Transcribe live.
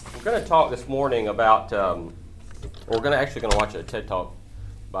We're going to talk this morning about, we're actually going to watch a TED Talk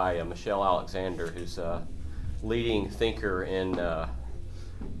by Michelle Alexander, who's a leading thinker in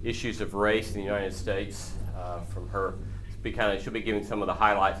issues of race in the United States. From her, she'll be giving some of the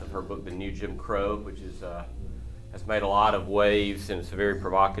highlights of her book, The New Jim Crow, which has made a lot of waves, and it's a very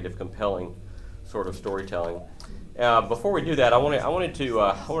provocative, compelling sort of storytelling. Before we do that, I wanted to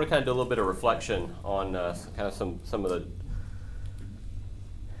kind of do a little bit of reflection on kind of some of the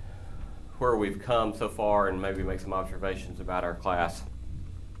where we've come so far, and maybe make some observations about our class.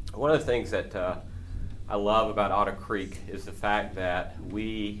 One of the things that I love about Otter Creek is the fact that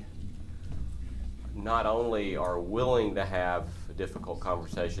we not only are willing to have difficult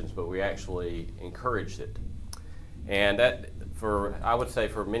conversations, but we actually encourage it. And that, I would say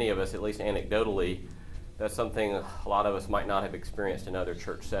for many of us, at least anecdotally, that's something a lot of us might not have experienced in other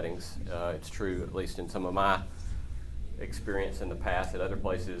church settings. It's true, at least in some of my experience in the past, that other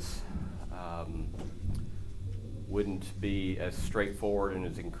places wouldn't be as straightforward and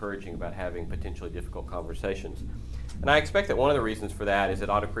as encouraging about having potentially difficult conversations. And I expect that one of the reasons for that is that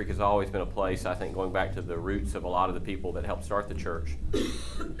Otter Creek has always been a place, I think, going back to the roots of a lot of the people that helped start the church,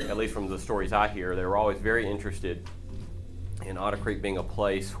 at least from the stories I hear, they were always very interested in Otter Creek being a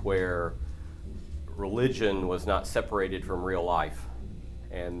place where religion was not separated from real life,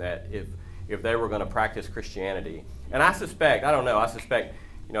 and that if they were going to practice Christianity, and I suspect,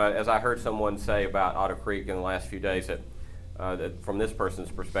 as I heard someone say about Otter Creek in the last few days, that from this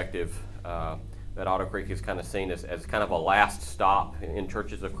person's perspective, that Otter Creek is kind of seen as kind of a last stop in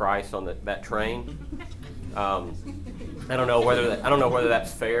Churches of Christ on that train. I don't know whether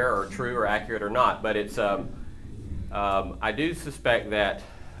that's fair or true or accurate or not, but it's. I do suspect that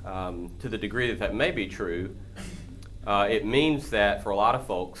to the degree that may be true, it means that for a lot of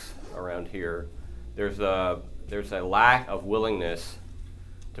folks around here, there's a lack of willingness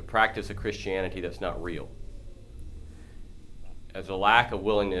to practice a Christianity that's not real. There's a lack of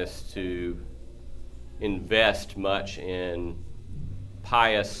willingness to invest much in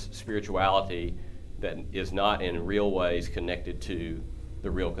pious spirituality that is not in real ways connected to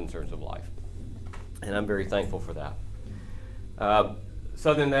the real concerns of life. And I'm very thankful for that.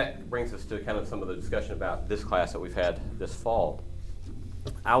 So then that brings us to kind of some of the discussion about this class that we've had this fall.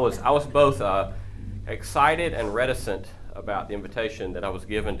 I was both excited and reticent about the invitation that I was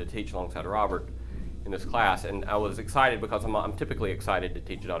given to teach alongside Robert in this class, and I was excited because I'm typically excited to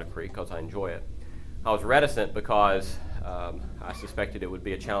teach at Otter Creek because I enjoy it. I was reticent because I suspected it would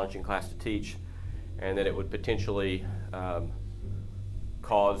be a challenging class to teach, and that it would potentially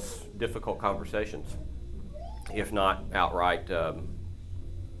cause difficult conversations, if not outright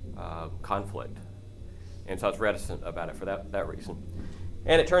conflict. And so I was reticent about it for that reason.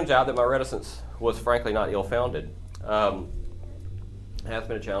 And it turns out that my reticence was frankly not ill-founded. It has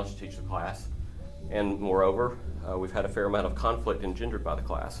been a challenge to teach the class, and moreover, we've had a fair amount of conflict engendered by the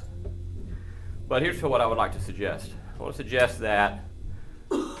class. But here's what I would like to suggest. I want to suggest that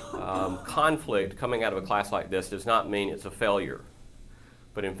conflict coming out of a class like this does not mean it's a failure,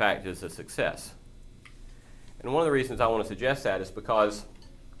 but in fact is a success. And one of the reasons I want to suggest that is because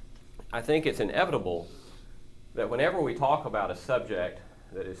I think it's inevitable that whenever we talk about a subject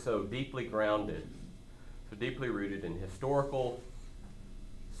that is so deeply grounded, so deeply rooted in historical,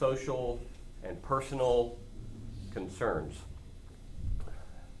 social, and personal concerns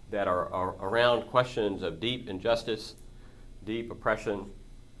that are around questions of deep injustice, deep oppression,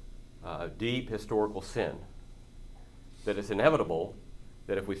 deep historical sin, that it's inevitable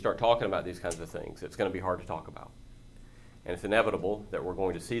that if we start talking about these kinds of things, it's going to be hard to talk about. And it's inevitable that we're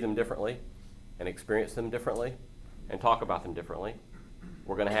going to see them differently and experience them differently and talk about them differently.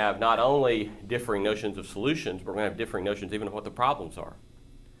 We're going to have not only differing notions of solutions, but we're going to have differing notions even of what the problems are.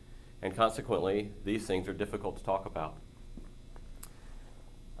 And consequently, these things are difficult to talk about.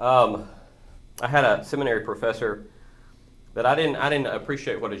 I had a seminary professor that I didn't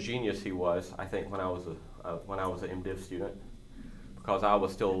appreciate what a genius he was, I think, when I was an MDiv student, because I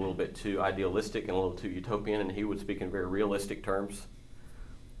was still a little bit too idealistic and a little too utopian, and he would speak in very realistic terms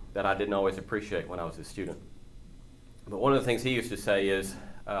that I didn't always appreciate when I was a student. But one of the things he used to say is,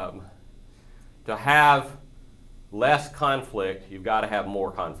 to have less conflict, you've got to have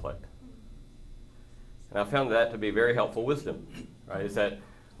more conflict. And I found that to be very helpful wisdom, right? Is that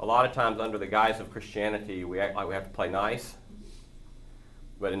a lot of times under the guise of Christianity, we act like we have to play nice.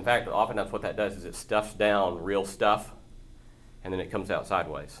 But in fact, oftentimes what that does is it stuffs down real stuff, and then it comes out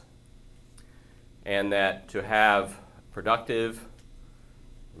sideways. And that to have productive,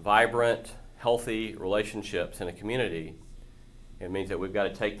 vibrant, healthy relationships in a community, it means that we've got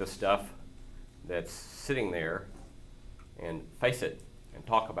to take the stuff that's sitting there and face it and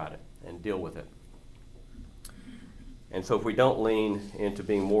talk about it and deal with it. And so if we don't lean into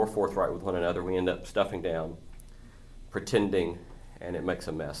being more forthright with one another, we end up stuffing down, pretending, and it makes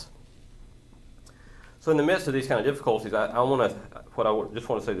a mess. So in the midst of these kind of difficulties, what I just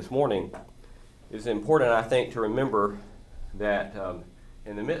want to say this morning is important, I think, to remember that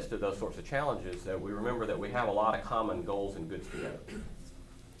in the midst of those sorts of challenges, that we remember that we have a lot of common goals and goods together.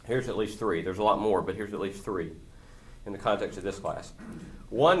 Here's at least three. There's a lot more, but here's at least three in the context of this class.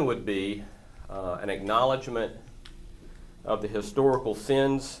 One would be an acknowledgement of the historical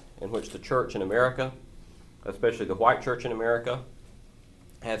sins in which the church in America, especially the white church in America,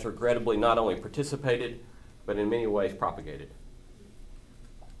 has regrettably not only participated, but in many ways propagated.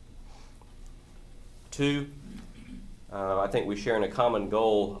 Two, I think we share in a common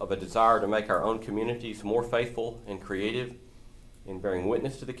goal of a desire to make our own communities more faithful and creative in bearing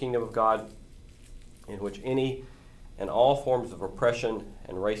witness to the kingdom of God, in which any and all forms of oppression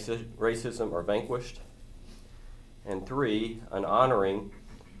and racism are vanquished. And three, an honoring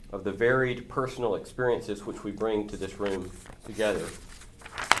of the varied personal experiences which we bring to this room together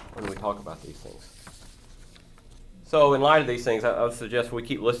when we talk about these things. So in light of these things, I would suggest we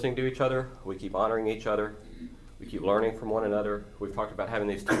keep listening to each other, we keep honoring each other, we keep learning from one another. We've talked about having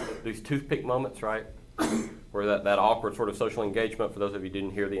these toothpick moments, right? Where that awkward sort of social engagement, for those of you who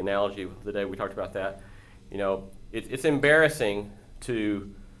didn't hear the analogy of the day we talked about that, you know, it's embarrassing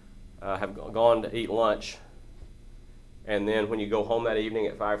to have gone to eat lunch, and then when you go home that evening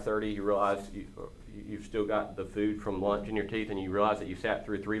at 5:30, you realize you've still got the food from lunch in your teeth, and you realize that you sat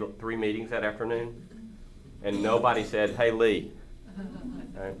through three meetings that afternoon, and nobody said, "Hey, Lee,"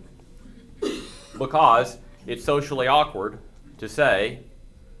 right? Because it's socially awkward to say,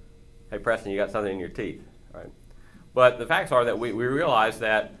 "Hey, Preston, you got something in your teeth," right? But the facts are that we realize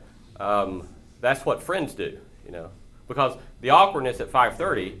that that's what friends do, you know, because the awkwardness at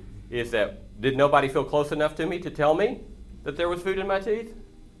 5:30 is that did nobody feel close enough to me to tell me that there was food in my teeth?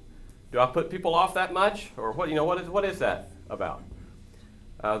 Do I put people off that much, or what? You know, what is that about?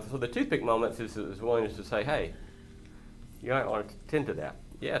 So the toothpick moments is willingness to say, "Hey, you might want to tend to that.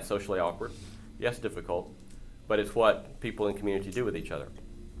 Yeah, it's socially awkward. Yes, difficult, but it's what people in community do with each other."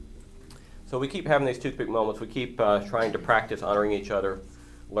 So we keep having these toothpick moments. We keep trying to practice honoring each other,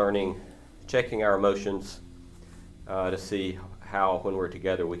 learning, checking our emotions to see how, when we're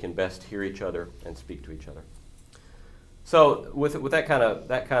together, we can best hear each other and speak to each other. So with that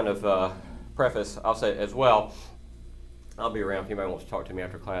kind of preface, I'll say as well, I'll be around. If anybody wants to talk to me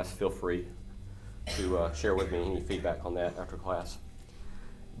after class, feel free to share with me any feedback on that after class.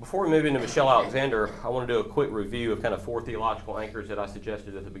 Before we move into Michelle Alexander, I want to do a quick review of kind of 4 theological anchors that I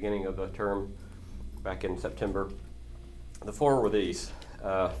suggested at the beginning of the term back in September. The 4 were these: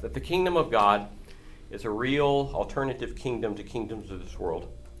 that the kingdom of God is a real alternative kingdom to kingdoms of this world.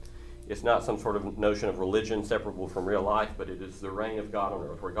 It's not some sort of notion of religion separable from real life, but it is the reign of God on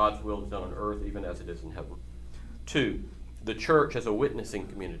earth, where God's will is done on earth even as it is in heaven. 2, the church as a witnessing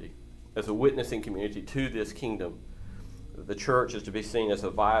community to this kingdom. The church is to be seen as a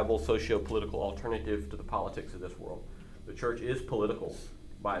viable socio-political alternative to the politics of this world. The church is political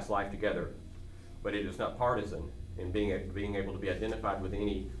by its life together, but it is not partisan in being able to be identified with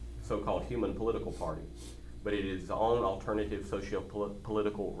any so-called human political party, but it is its own alternative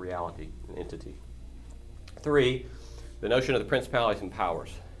socio-political reality and entity. 3, the notion of the principalities and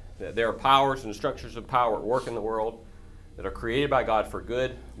powers. That there are powers and structures of power at work in the world that are created by God for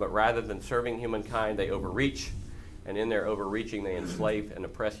good, but rather than serving humankind, they overreach, and in their overreaching, they enslave and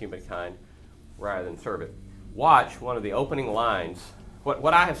oppress humankind rather than serve it. Watch one of the opening lines.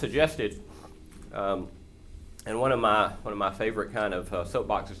 What I have suggested, and one of my favorite kind of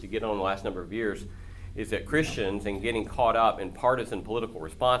soapboxes to get on the last number of years, is that Christians, in getting caught up in partisan political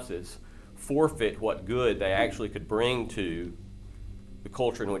responses, forfeit what good they actually could bring to the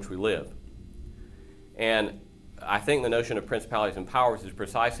culture in which we live. And I think the notion of principalities and powers is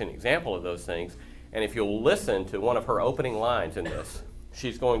precisely an example of those things. And if you'll listen to one of her opening lines in this,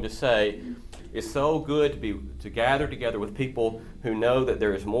 she's going to say, "It's so good to gather together with people who know that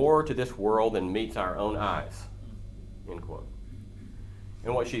there is more to this world than meets our own eyes," end quote.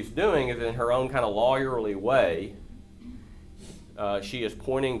 And what she's doing is, in her own kind of lawyerly way, she is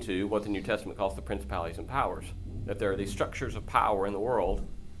pointing to what the New Testament calls the principalities and powers, that there are these structures of power in the world,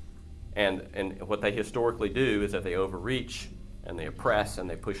 and what they historically do is that they overreach and they oppress and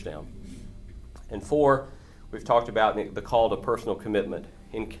they push down. And 4, we've talked about the call to personal commitment,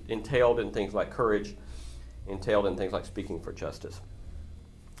 entailed in things like courage, entailed in things like speaking for justice.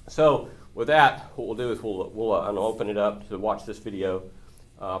 So with that, what we'll do is we'll open it up to watch this video.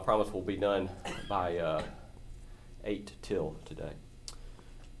 I promise we'll be done by 8 till today.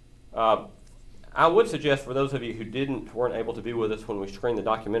 I would suggest for those of you who weren't able to be with us when we screened the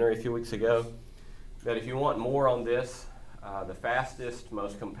documentary a few weeks ago, that if you want more on this, the fastest,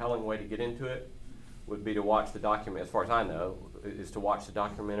 most compelling way to get into it would be to watch the document, as far as I know, is to watch the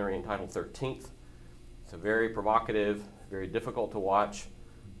documentary entitled 13th. It's a very provocative, very difficult to watch,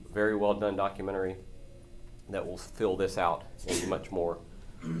 very well done documentary that will fill this out in much more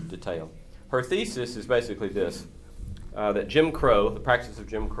detail. Her thesis is basically this, that Jim Crow, the practice of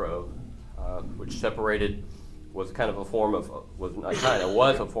Jim Crow, which was a form of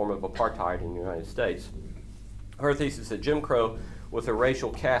apartheid in the United States. Her thesis that Jim Crow was a racial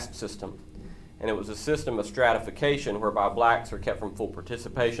caste system, and it was a system of stratification whereby blacks are kept from full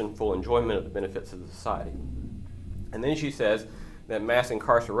participation, full enjoyment of the benefits of the society. And then she says that mass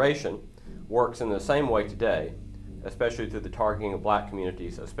incarceration works in the same way today, especially through the targeting of black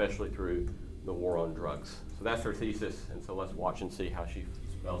communities, especially through the war on drugs. So that's her thesis, and so let's watch and see how she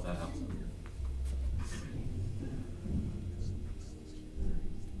spells that out.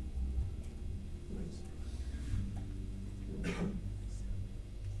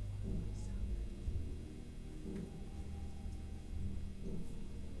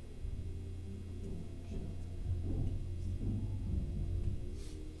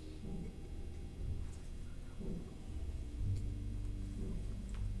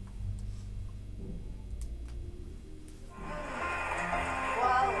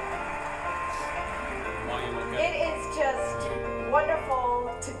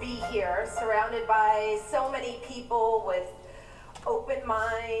 Surrounded by so many people with open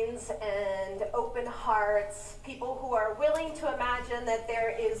minds and open hearts, people who are willing to imagine that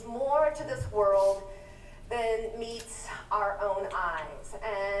there is more to this world than meets our own eyes.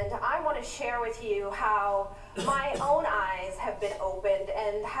 And I want to share with you how my own eyes have been opened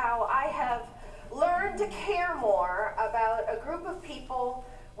and how I have learned to care more about a group of people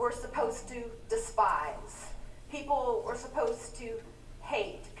we're supposed to despise, people we're supposed to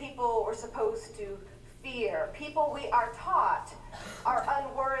hate, people we're supposed to fear, people we are taught are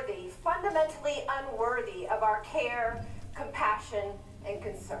unworthy, fundamentally unworthy of our care, compassion, and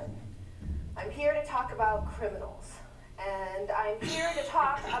concern. I'm here to talk about criminals, and I'm here to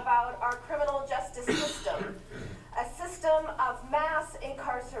talk about our criminal justice system, a system of mass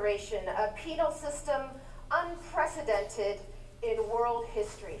incarceration, a penal system unprecedented in world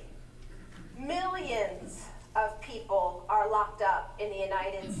history. Millions of people are locked up in the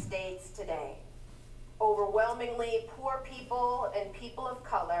United States today. Overwhelmingly poor people and people of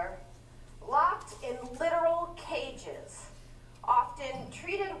color, locked in literal cages, often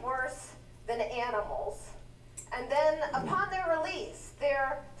treated worse than animals, and then upon their release,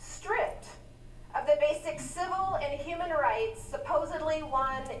 they're stripped of the basic civil and human rights supposedly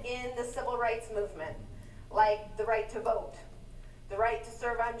won in the civil rights movement, like the right to vote, the right to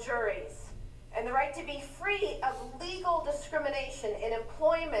serve on juries, and the right to be free of legal discrimination in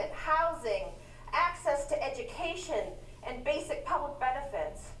employment, housing, access to education, and basic public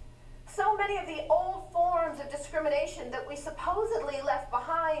benefits. So many of the old forms of discrimination that we supposedly left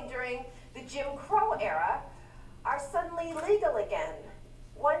behind during the Jim Crow era are suddenly legal again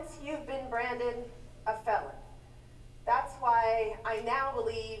once you've been branded a felon. That's why I now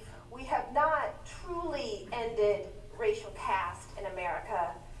believe we have not truly ended racial caste in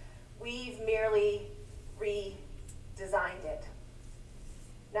America. We've merely redesigned it.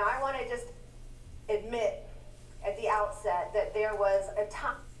 Now, I want to just admit at the outset that there was a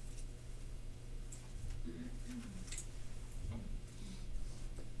time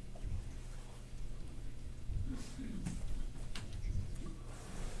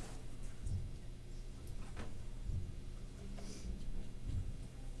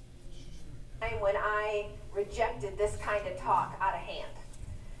when I rejected this kind of talk out of hand.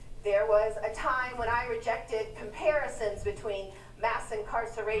 There was a time when I rejected comparisons between mass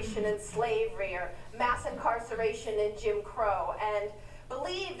incarceration and slavery or mass incarceration and Jim Crow, and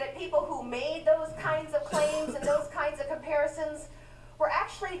believed that people who made those kinds of claims and those kinds of comparisons were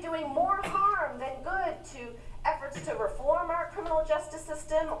actually doing more harm than good to efforts to reform our criminal justice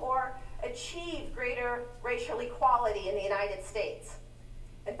system or achieve greater racial equality in the United States.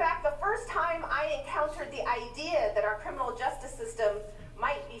 In fact, the first time I encountered the idea that our criminal justice system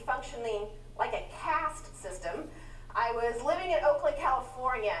might be functioning like a caste system, I was living in Oakland,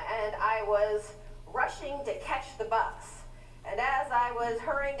 California, and I was rushing to catch the bus. And as I was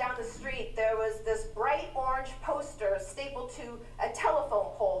hurrying down the street, there was this bright orange poster stapled to a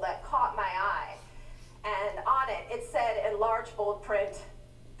telephone pole that caught my eye. And on it, it said in large bold print,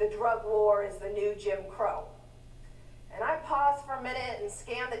 "The drug war is the new Jim Crow." And I paused for a minute and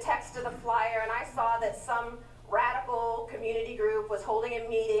scanned the text of the flyer, and I saw that some radical radical community group was holding a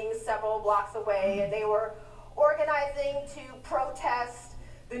meeting several blocks away, and they were organizing to protest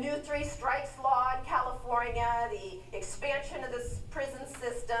the new 3 strikes law in California, the expansion of the prison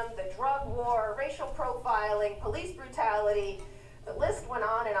system, the drug war, racial profiling, police brutality. The list went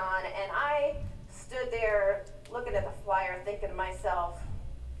on, and I stood there looking at the flyer thinking to myself,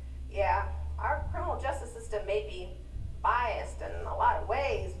 yeah, our criminal justice system may be biased in a lot of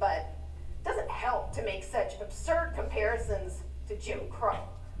ways, but it doesn't help to make such absurd comparisons to Jim Crow.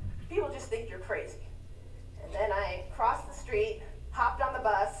 People just think you're crazy. And then I crossed the street, hopped on the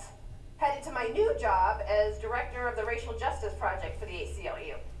bus, headed to my new job as director of the Racial Justice Project for the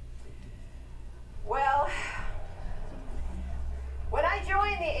ACLU. Well, when I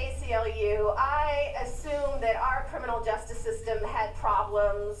joined the ACLU, I assumed that our criminal justice system had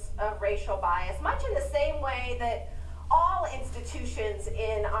problems of racial bias, much in the same way that all institutions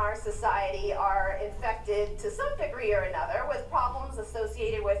in our society are infected to some degree or another with problems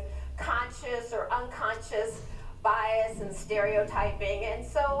associated with conscious or unconscious bias and stereotyping. And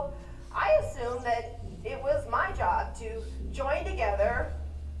so I assumed that it was my job to join together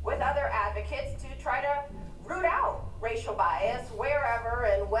with other advocates to try to root out racial bias wherever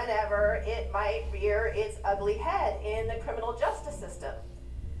and whenever it might rear its ugly head in the criminal justice system.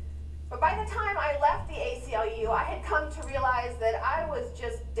 But by the time I left the ACLU, I had come to realize that I was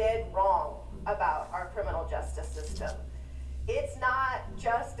just dead wrong about our criminal justice system. It's not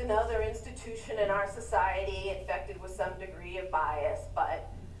just another institution in our society infected with some degree of bias,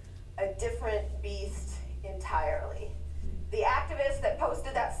 but a different beast entirely. The activists that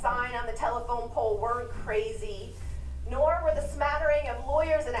posted that sign on the telephone pole weren't crazy, nor were the smattering of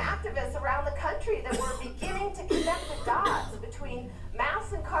lawyers and activists around the country that were beginning to connect the dots between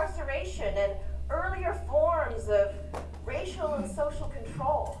mass incarceration and earlier forms of racial and social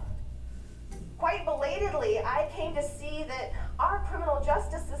control. Quite belatedly, I came to see that our criminal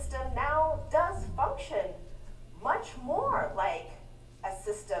justice system now does function much more like a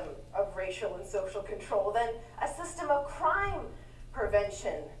system of racial and social control than a system of crime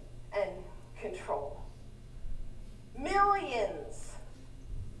prevention and control. Millions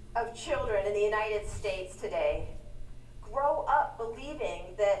of children in the United States today grow up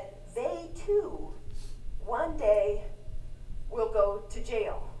believing that they too one day will go to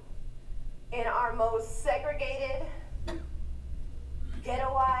jail. In our most segregated,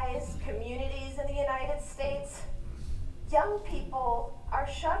 ghettoized communities in the United States, young people are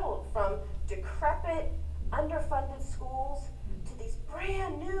shuttled from decrepit, underfunded schools to these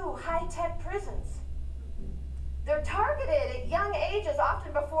brand new high-tech prisons. They're targeted at young ages,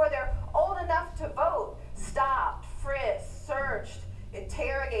 often before they're old enough to vote, stopped, frisked, searched,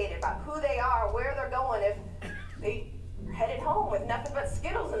 interrogated about who they are, where they're going if they are headed home with nothing but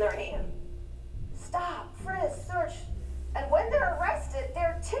Skittles in their hand. Stop, frisk, search, and when they're arrested,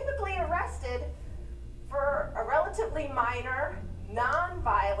 they're typically arrested for a relatively minor,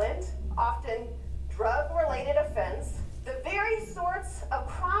 non-violent, often drug-related offense, the very sorts of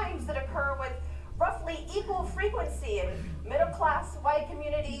crimes that occur with roughly equal frequency in middle-class white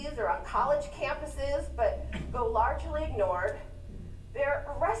communities or on college campuses, but go largely ignored. They're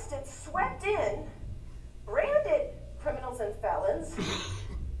arrested, swept in, branded criminals and felons,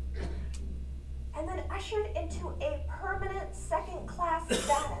 and then ushered into a permanent second-class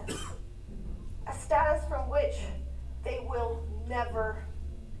status, a status from which they will never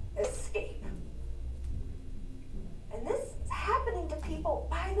escape. And this is happening to people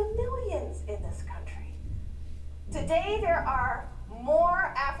by the millions in this country. Today, there are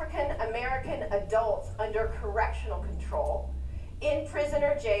more African American adults under correctional control, in prison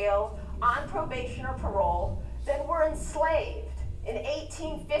or jail, on probation or parole, than were enslaved in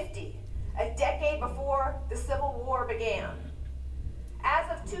 1850, a decade before the Civil War began. As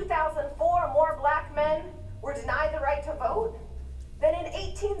of 2004, more black men were denied the right to vote than in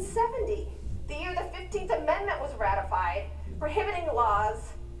 1870, the year the 15th Amendment was ratified, prohibiting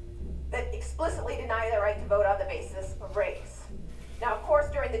laws that explicitly deny the right to vote on the basis of race. Now, of course,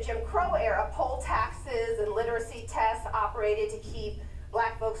 during the Jim Crow era, poll taxes and literacy tests operated to keep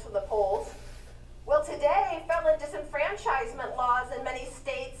black folks from the polls. Well, today, felon disenfranchisement laws in many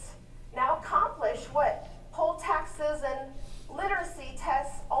states now accomplish what poll taxes and literacy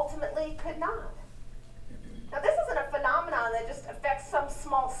tests ultimately could not. Now, this isn't a phenomenon that just affects some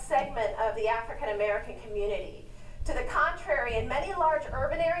small segment of the African American community. To the contrary, in many large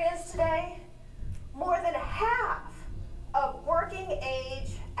urban areas today, more than half of working age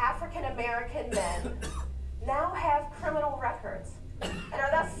African American men now have criminal records and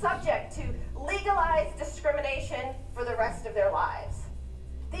are thus subject to legalized discrimination for the rest of their lives.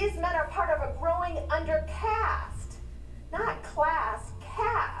 These men are part of a growing undercast not class,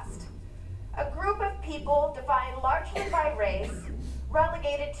 caste. A group of people defined largely by race,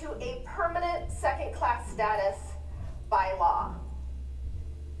 relegated to a permanent second-class status by law.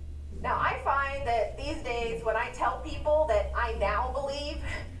 Now, I find that these days when I tell people that I now believe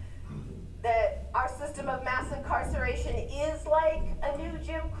that our system of mass incarceration is like a new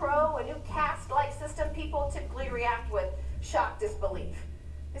Jim Crow, a new caste-like system, people typically react with shocked disbelief.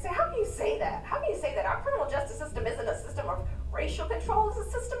 They say, how can you say that? How can you say that? Our criminal justice system isn't a system of racial control, it's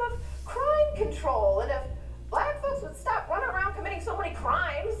a system of crime control. And if black folks would stop running around committing so many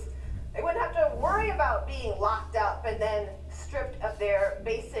crimes, they wouldn't have to worry about being locked up and then stripped of their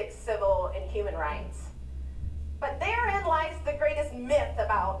basic civil and human rights. But therein lies the greatest myth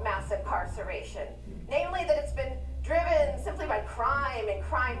about mass incarceration, namely that it's been driven simply by crime and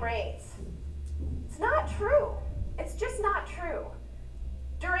crime rates. It's not true. It's just not true.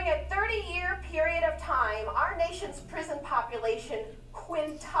 During a 30-year period of time, our nation's prison population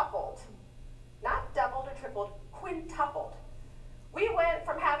quintupled. Not doubled or tripled, quintupled. We went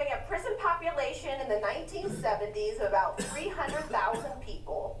from having a prison population in the 1970s of about 300,000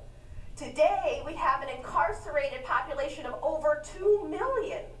 people. Today, we have an incarcerated population of over 2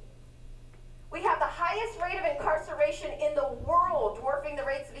 million. We have the highest rate of incarceration in the world, dwarfing the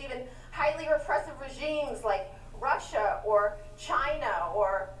rates of even highly repressive regimes like Russia or China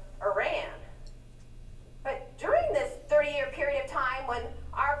or Iran. But during this 30-year period of time when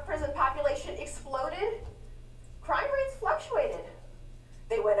our prison population exploded, crime rates fluctuated.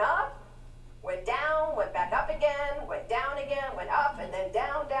 They went up, went down, went back up again, went down again, went up, and then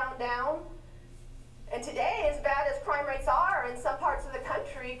down, down, down. And today, as bad as crime rates are in some parts of the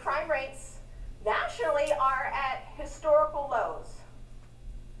country, crime rates nationally are at historical lows.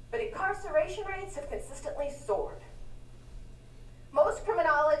 But incarceration rates have consistently soared. Most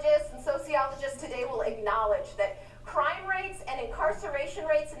criminologists and sociologists today will acknowledge that crime rates and incarceration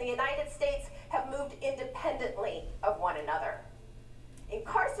rates in the United States have moved independently of one another.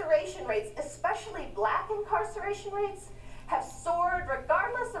 Incarceration rates, especially black incarceration rates, have soared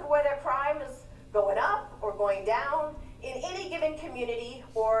regardless of whether crime is going up or going down in any given community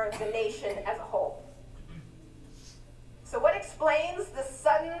or the nation as a whole. So what explains the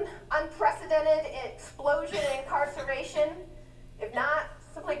sudden, unprecedented explosion in incarceration, if not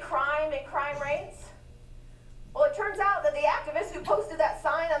simply crime and crime rates? Well, it turns out that the activists who posted that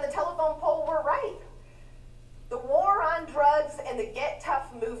sign on the telephone pole were right. The war on drugs and the Get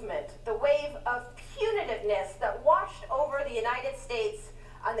Tough movement, the wave of punitiveness that washed over the United States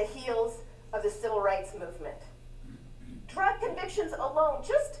on the heels of the civil rights movement. Drug convictions alone,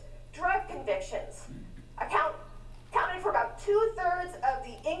 just drug convictions, accounted for about 2/3 of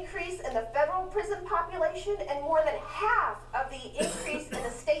the increase in the federal prison population and more than half of the increase in the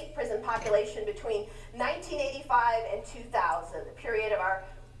state prison population between 1985 and 2000, the period of our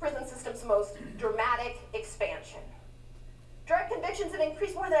prison system's most dramatic expansion. Drug convictions have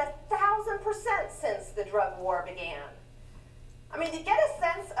increased more than 1,000% since the drug war began. I mean, to get a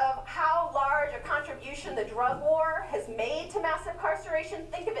sense of how large a contribution the drug war has made to mass incarceration,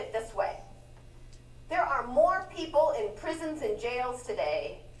 think of it this way. There are more people in prisons and jails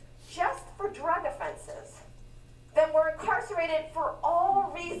today just for drug offenses than were incarcerated for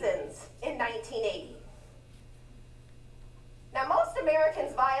all reasons in 1980. Now, most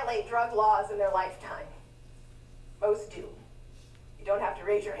Americans violate drug laws in their lifetime. Most do. You don't have to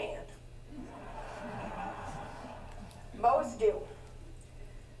raise your hand. Most do.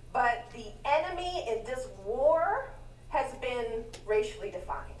 But the enemy in this war has been racially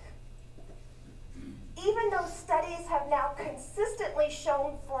defined. Even though studies have now consistently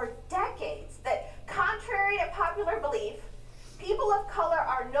shown for decades that, contrary to popular belief, people of color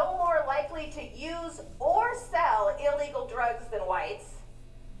are no more likely to use or sell illegal drugs than whites,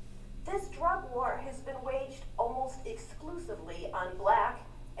 this drug war has been waged almost exclusively on black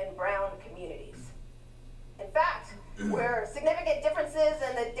and brown communities. In fact, where significant differences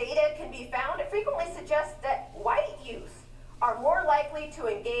in the data can be found, it frequently suggests that white youth are more likely to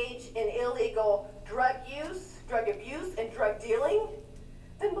engage in illegal drug use, drug abuse, and drug dealing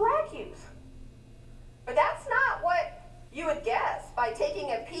than black youth. But that's not what you would guess by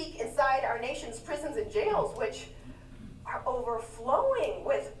taking a peek inside our nation's prisons and jails, which are overflowing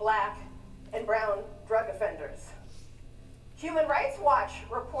with black and brown drug offenders. Human Rights Watch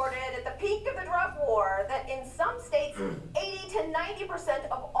reported at the peak of the drug war that in some states, 80 to 90%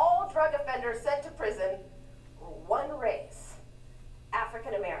 of all drug offenders sent to prison were one race,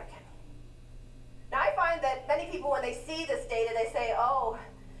 African American. Now, I find that many people, when they see this data, they say, oh,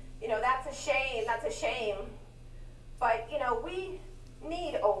 that's a shame. But, we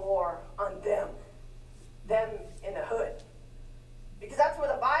need a war on them in the hood. because that's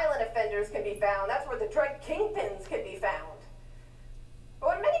where the violent offenders can be found. That's where the drug kingpins can be found. But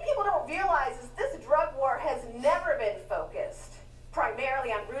what many people don't realize is this drug war has never been focused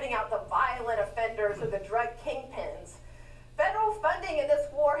primarily on rooting out the violent offenders or the drug kingpins. Federal funding in this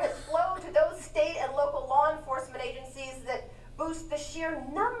war has flowed to those state and local law enforcement agencies that boost the sheer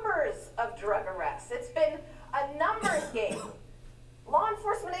numbers of drug arrests. It's been a numbers game. Law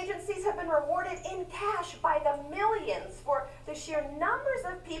enforcement agencies have been rewarded in cash by the millions for the sheer numbers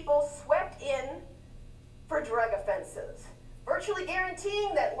of people swept in for drug offenses, virtually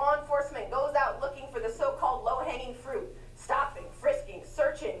guaranteeing that law enforcement goes out looking for the so-called low-hanging fruit, stopping, frisking,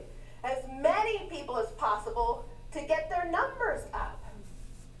 searching as many people as possible to get their numbers up.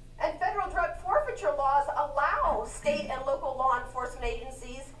 And federal drug forfeiture laws allow state and local law enforcement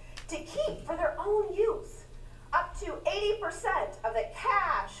agencies to keep for their own use up to 80% of the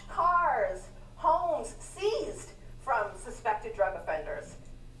cash, cars, homes seized from suspected drug offenders.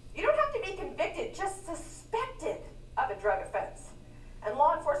 You don't have to be convicted, just suspected of a drug offense. And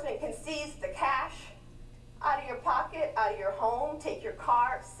law enforcement can seize the cash out of your pocket, out of your home, take your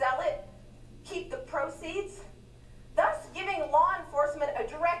car, sell it, keep the proceeds, thus giving law enforcement a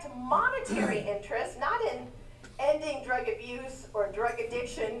direct monetary interest, not in ending drug abuse or drug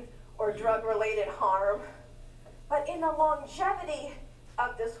addiction or drug-related harm, but in the longevity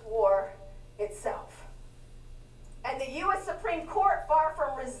of this war itself. And the U.S. Supreme Court, far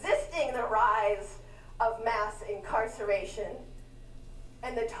from resisting the rise of mass incarceration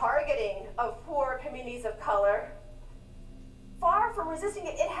and the targeting of poor communities of color, far from resisting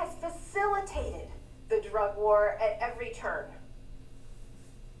it, it has facilitated the drug war at every turn.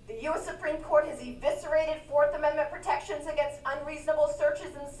 The U.S. Supreme Court has eviscerated Fourth Amendment protections against unreasonable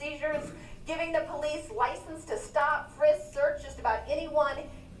searches and seizures, giving the police license to stop, frisk, search just about anyone,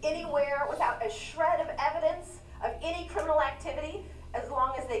 anywhere, without a shred of evidence of any criminal activity, as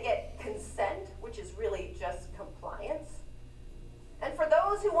long as they get consent, which is really just compliance. And for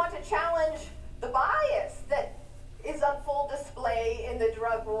those who want to challenge the bias that is on full display in the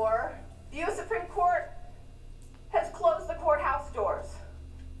drug war, the U.S. Supreme Court has closed the courthouse doors.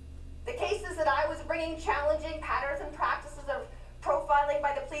 The cases that I was bringing challenging patterns and practices of profiling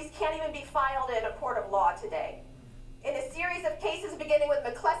by the police can't even be filed in a court of law today. In a series of cases beginning with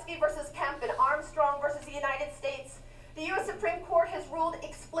McCleskey versus Kemp and Armstrong versus the United States, the U.S. Supreme Court has ruled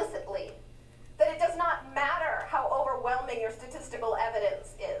explicitly that it does not matter how overwhelming your statistical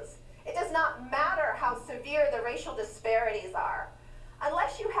evidence is. It does not matter how severe the racial disparities are.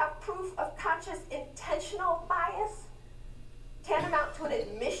 Unless you have proof of conscious intentional bias, tantamount to an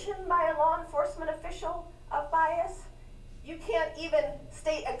admission by a law enforcement official of bias, you can't even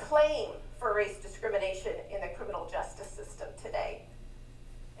state a claim for race discrimination in the criminal justice system today.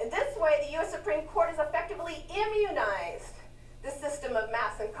 In this way, the U.S. Supreme Court has effectively immunized the system of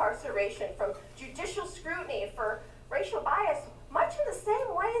mass incarceration from judicial scrutiny for racial bias, much in the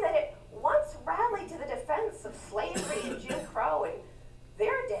same way that it once rallied to the defense of slavery and Jim Crow in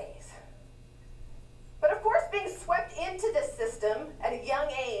their days. But of course, being swept into this system at a young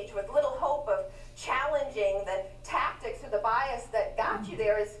age with little hope of challenging the tactics or the bias that got you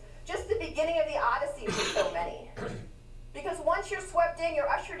there is just the beginning of the odyssey for so many. Because once you're swept in, you're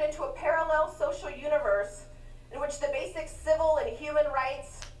ushered into a parallel social universe in which the basic civil and human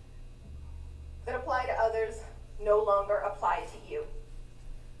rights that apply to others no longer apply to you.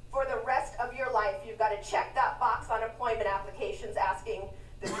 For the rest of your life, you've got to check that box on employment applications asking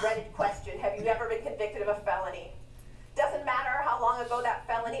the dreaded question, have you ever been convicted of a felony? Doesn't matter how long ago that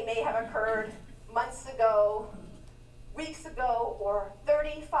felony may have occurred, months ago, weeks ago, or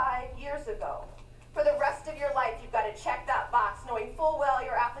 35 years ago. For the rest of your life, you've got to check that box, knowing full well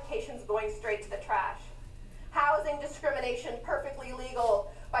your application's going straight to the trash. Housing discrimination, perfectly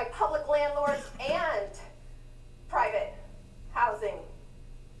legal by public landlords and private housing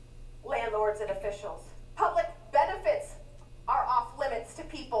landlords and officials. Public benefits are off limits to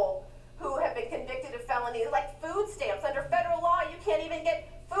people who have been convicted of felonies, like food stamps. Under federal law, you can't even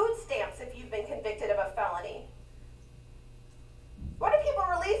get food stamps if you've been convicted of a felony. What are people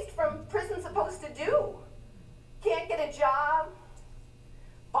released from prison supposed to do? Can't get a job,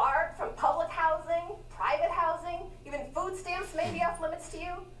 barred from public housing, private housing, even food stamps may be off limits to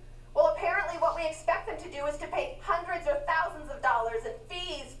you? Well, apparently what we expect them to do is to pay hundreds or thousands of dollars in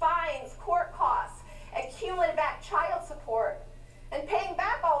fees, fines, court costs, accumulated back child support. And paying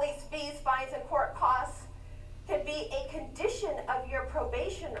back all these fees, fines, and court costs can be a condition of your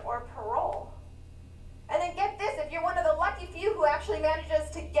probation or parole. And then get this, if you're one of the lucky few who actually manages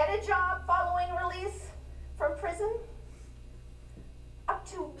to get a job following release from prison, up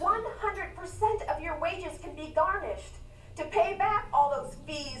to 100% of your wages can be garnished to pay back all those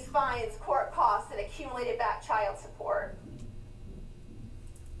fees, fines, court costs, and accumulated back child support.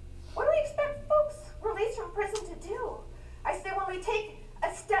 What do we expect folks released from prison to do? I say when we take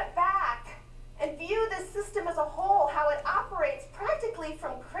a step back and view this system as a whole, how it operates practically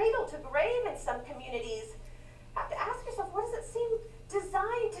from cradle to grave in some communities, you have to ask yourself, what does it seem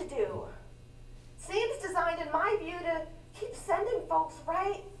designed to do? It seems designed, in my view, to keep sending folks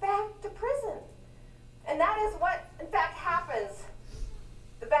right back to prison. And that is what, in fact, happens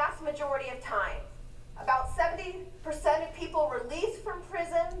the vast majority of time. About 70% of people released from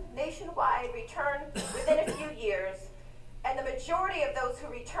prison nationwide return within a few years, and the majority of those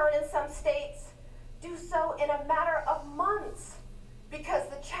who return in some states do so in a matter of months because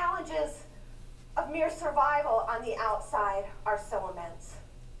the challenges of mere survival on the outside are so immense.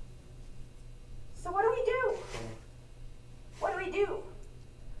 So what do we do? What do we do?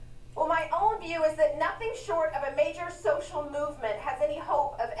 Well, my own view is that nothing short of a major social movement has any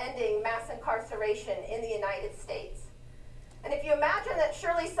hope of ending mass incarceration in the United States. And if you imagine that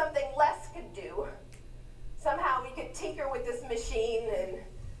surely something less could do, somehow we could tinker with this machine and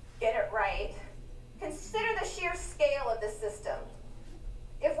get it right, consider the sheer scale of this system.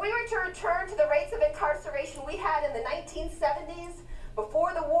 If we were to return to the rates of incarceration we had in the 1970s,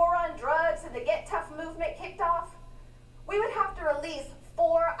 before the war on drugs and the Get Tough movement kicked off, we would have to release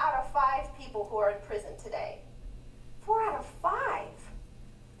 4 out of 5 people who are in prison today. 4 out of 5.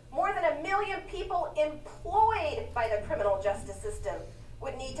 More than 1 million people employed by the criminal justice system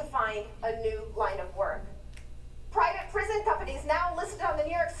would need to find a new line of work. Private prison companies now listed on the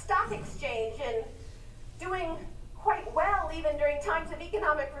New York Stock Exchange and doing quite well even during times of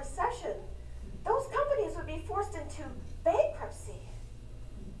economic recession. Those companies would be forced into bankruptcy.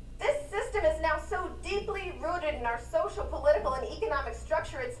 This system is now so deeply rooted in our social, political, and economic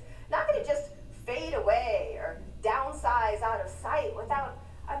structure, it's not going to just fade away or downsize out of sight without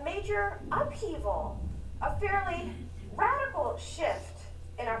a major upheaval, a fairly radical shift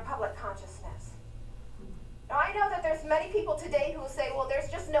in our public consciousness. Now, I know that there's many people today who will say, well,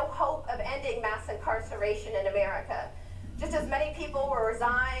 there's just no hope of ending mass incarceration in America. Just as many people were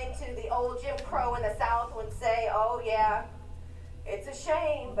resigned to the old Jim Crow in the South would say, oh yeah, it's a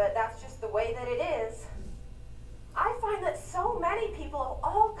shame, but that's just the way that it is. I find that so many people of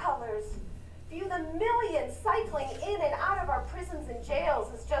all colors view the millions cycling in and out of our prisons and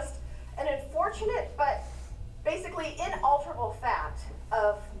jails as just an unfortunate but basically inalterable fact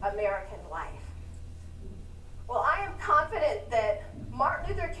of American life. Well, I am confident that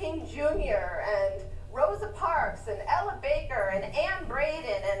Martin Luther King Jr. and Rosa Parks and Ella Baker and Ann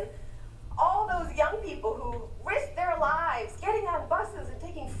Braden and all those young people who risked their lives getting on buses and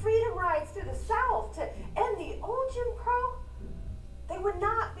taking freedom rides through the South to end the old Jim Crow, they would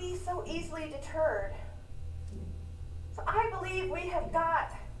not be so easily deterred. So I believe we have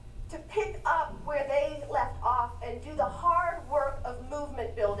got to pick up where they left off and do the hard work of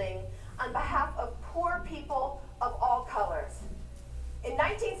movement building on behalf of poor people of all colors. In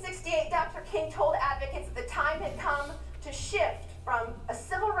 1968, Dr. King told advocates that the time had come to shift from a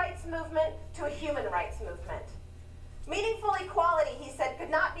civil rights movement to a human rights movement. Meaningful equality, he said, could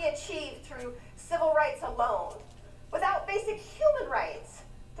not be achieved through civil rights alone. Without basic human rights,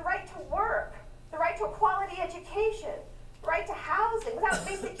 the right to work, the right to a quality education, the right to housing, without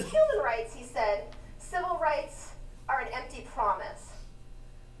basic human rights, he said, civil rights are an empty promise.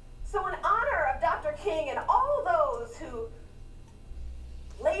 So in honor of Dr. King and all those who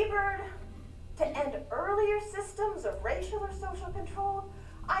labored to end earlier systems of racial or social control,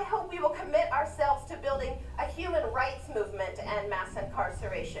 I hope we will commit ourselves to building a human rights movement to end mass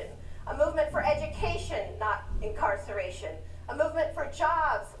incarceration, a movement for education, not incarceration, a movement for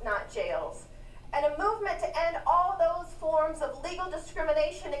jobs, not jails, and a movement to end all those forms of legal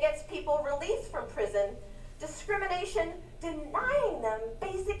discrimination against people released from prison, discrimination denying them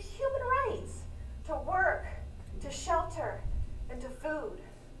basic human rights to work, to shelter, and to food.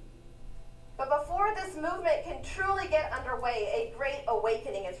 But before this movement can truly get underway, a great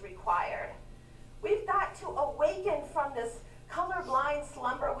awakening is required. We've got to awaken from this colorblind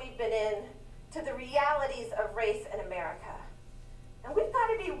slumber we've been in to the realities of race in America. And we've got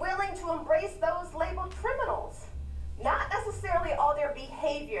to be willing to embrace those labeled criminals, not necessarily all their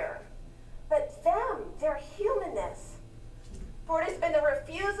behavior, but them, their humanness. For it has been the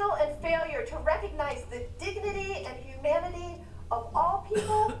refusal and failure to recognize the dignity and humanity of all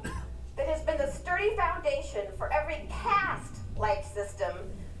people that has been the sturdy foundation for every caste-like system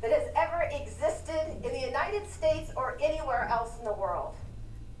that has ever existed in the United States or anywhere else in the world.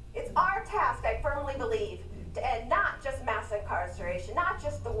 It's our task, I firmly believe, to end not just mass incarceration, not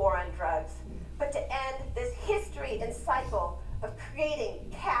just the war on drugs, but to end this history and cycle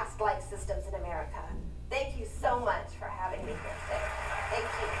America. Thank you so much for having me here today. Thank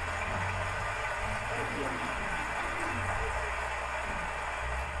you. Thank you.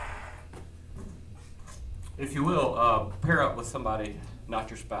 If you will, pair up with somebody, not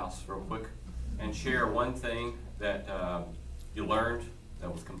your spouse, real quick, and share one thing that you learned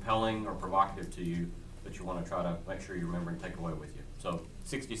that was compelling or provocative to you that you want to try to make sure you remember and take away with you. So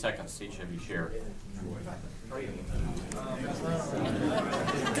 60 seconds, each of you share.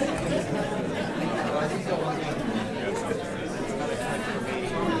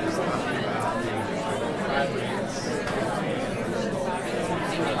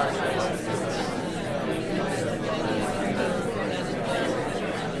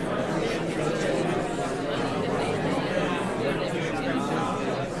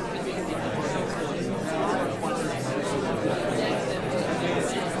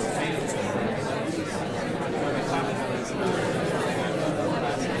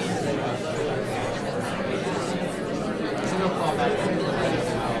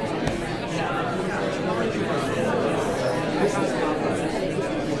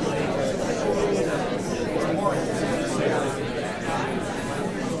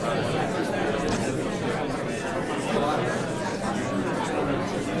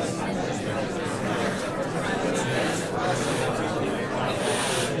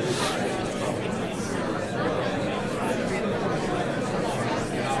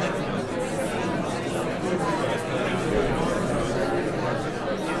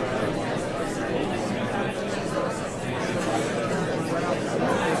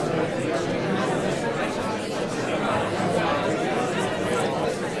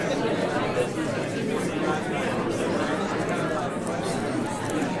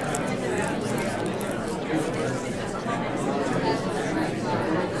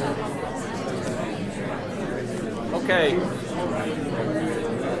 Okay.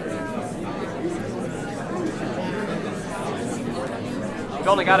 We've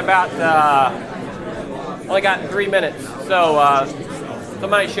only got only got 3 minutes. So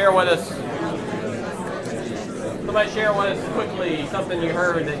somebody share with us quickly something you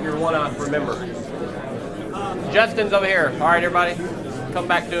heard that you want to remember. Justin's over here. All right, everybody, come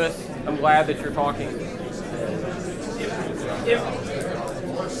back to us. I'm glad that you're talking.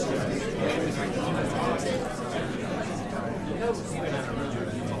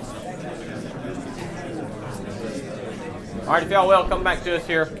 All right, if y'all will, come back to us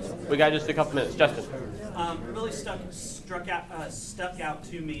here. We got just a couple minutes. Justin. Really stuck out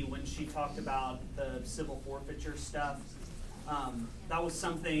to me when she talked about the civil forfeiture stuff. That was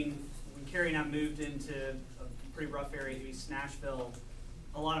something, when Carrie and I moved into a pretty rough area of East Nashville,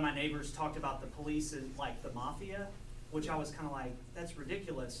 a lot of my neighbors talked about the police as like the mafia, which I was kind of like, that's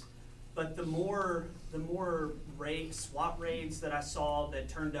ridiculous. But the more SWAT raids that I saw that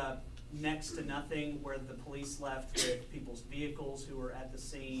turned up next to nothing, where the police left with people's vehicles who were at the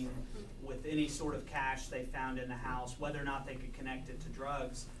scene with any sort of cash they found in the house, whether or not they could connect it to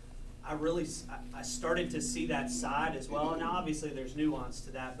drugs, I started to see that side as well. Now obviously there's nuance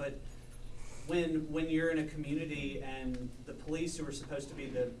to that, but when you're in a community and the police, who are supposed to be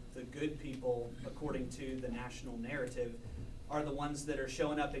the good people according to the national narrative, are the ones that are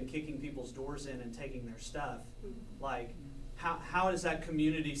showing up and kicking people's doors in and taking their stuff, like, how is that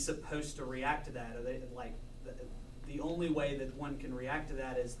community supposed to react to that? Are they like, the only way that one can react to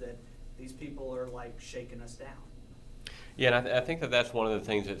that is that these people are like shaking us down? Yeah, and I think that's one of the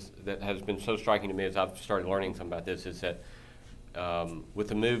things that has been so striking to me as I've started learning something about this, is that with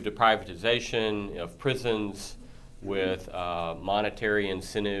the move to privatization of prisons, with monetary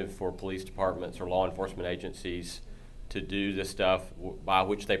incentive for police departments or law enforcement agencies to do this stuff by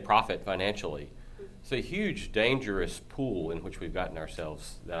which they profit financially, it's a huge, dangerous pool in which we've gotten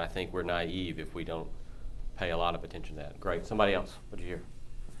ourselves that I think we're naive if we don't pay a lot of attention to that. Great. Somebody else. What did you hear?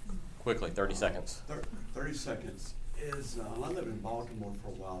 Quickly, 30 seconds. 30 seconds is, I lived in Baltimore for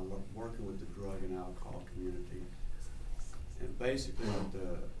a while, working with the drug and alcohol community. And basically what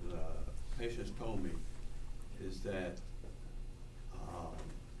the patients told me is that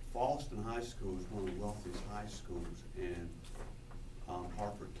Falston High School is one of the wealthiest high schools in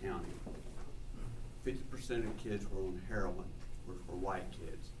Harford County. 50% of kids were on heroin, were white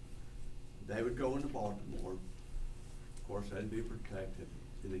kids. They would go into Baltimore. Of course, they'd be protected.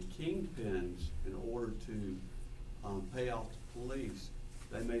 And the kingpins, in order to pay off the police,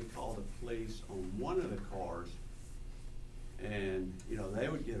 they may call the police on one of the cars, and they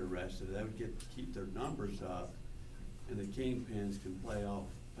would get arrested. They would keep their numbers up, and the kingpins can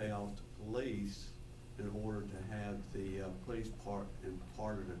pay off the police in order to have the police part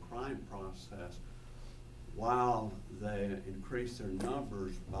of the crime process, while they increase their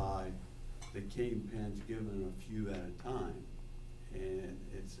numbers by the kingpin's given a few at a time. And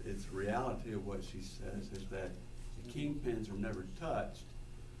it's reality of what she says is that the kingpins are never touched,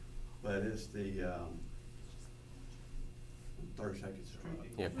 but it's the 30 seconds.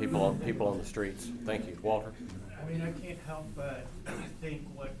 Yeah, people on the streets. Thank you. Walter? I mean, I can't help but think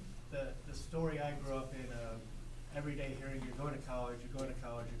what the story I grew up in of every day hearing you're going to college, you're going to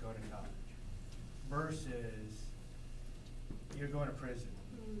college, you're going to college, versus you're going to prison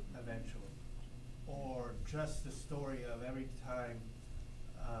eventually. Or just the story of every time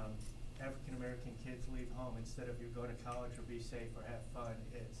African American kids leave home, instead of you're going to college or be safe or have fun,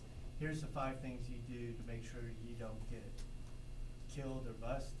 it's here's the 5 things you do to make sure you don't get killed or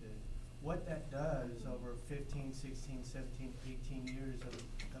busted. What that does over 15, 16, 17, 18 years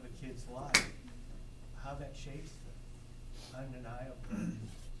of a kid's life, how that shapes them, undeniable.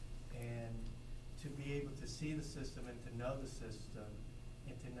 And to be able to see the system and to know the system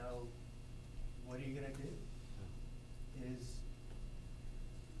and to know what are you going to do is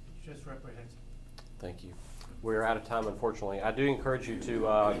just reprehensible. Thank you. We're out of time, unfortunately. I do encourage you to,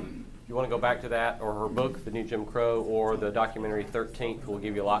 if you want to go back to that, or her book, The New Jim Crow, or the documentary 13th, we'll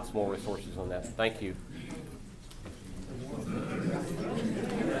give you lots more resources on that. Thank you.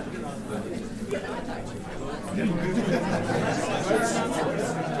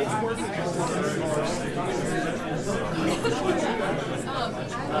 It's working.